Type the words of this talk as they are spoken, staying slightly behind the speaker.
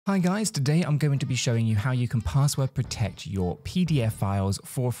Hi guys, today I'm going to be showing you how you can password protect your PDF files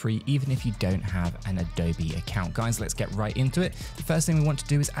for free even if you don't have an Adobe account. Guys, let's get right into it. The first thing we want to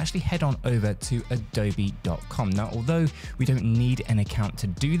do is actually head on over to adobe.com. Now, although we don't need an account to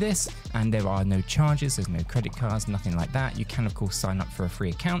do this and there are no charges, there's no credit cards, nothing like that, you can of course sign up for a free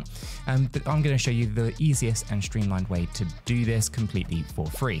account, but I'm going to show you the easiest and streamlined way to do this completely for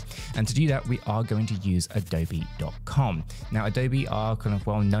free. And to do that, we are going to use adobe.com. Now, Adobe are kind of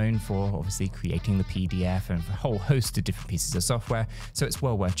well known for obviously creating the PDF and a whole host of different pieces of software, so it's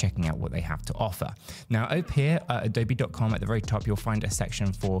well worth checking out what they have to offer. Now, up here at adobe.com at the very top, you'll find a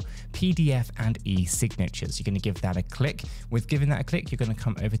section for PDF and e-signatures. You're going to give that a click. With giving that a click, you're going to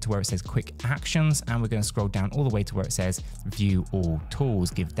come over to where it says quick actions, and we're going to scroll down all the way to where it says view all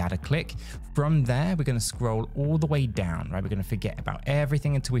tools. Give that a click. From there, we're going to scroll all the way down, right? We're going to forget about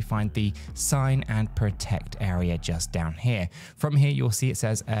everything until we find the sign and protect area just down here. From here, you'll see it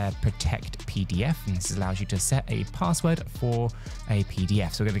says protect PDF, and this allows you to set a password for a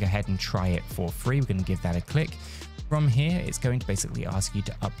PDF. So we're going to go ahead and try it for free. We're going to give that a click. From here, it's going to basically ask you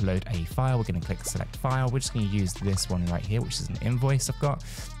to upload a file. We're going to click select file. We're just going to use this one right here, which is an invoice I've got.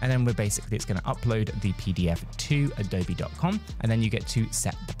 And then it's going to upload the PDF to adobe.com, and then you get to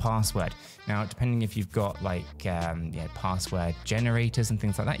set the password. Now, depending if you've got like password generators and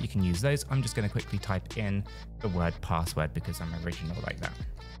things like that, you can use those. I'm just going to quickly type in the word password because I'm original like that.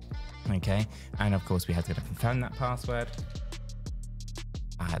 Okay, and of course we have to confirm that password.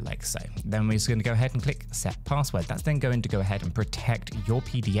 Like so. Then we're just going to go ahead and click set password. That's then going to go ahead and protect your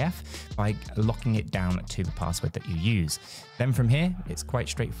PDF by locking it down to the password that you use. Then from here, it's quite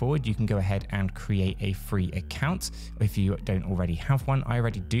straightforward. You can go ahead and create a free account if you don't already have one. I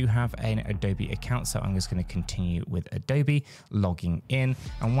already do have an Adobe account, so I'm just going to continue with Adobe, logging in.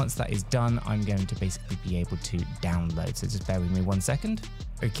 And once that is done, I'm going to basically be able to download. So just bear with me 1 second.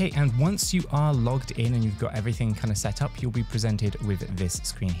 Okay, and once you are logged in and you've got everything kind of set up, you'll be presented with this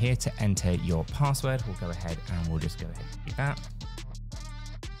screen here to enter your password. We'll go ahead and we'll just go ahead and do that.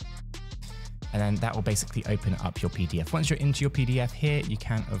 And then that will basically open up your PDF. Once you're into your PDF here, you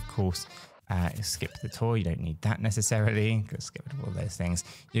can, of course, skip the tour. You don't need that necessarily. Go skip all those things.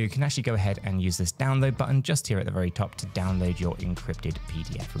 You can actually go ahead and use this download button just here at the very top to download your encrypted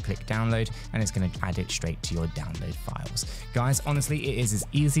PDF. We'll click download and it's going to add it straight to your download files. Guys, honestly, it is as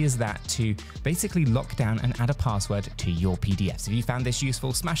easy as that to basically lock down and add a password to your PDFs. If you found this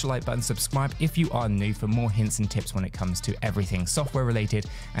useful, smash the like button, subscribe if you are new for more hints and tips when it comes to everything software related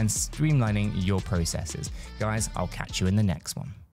and streamlining your processes. Guys, I'll catch you in the next one.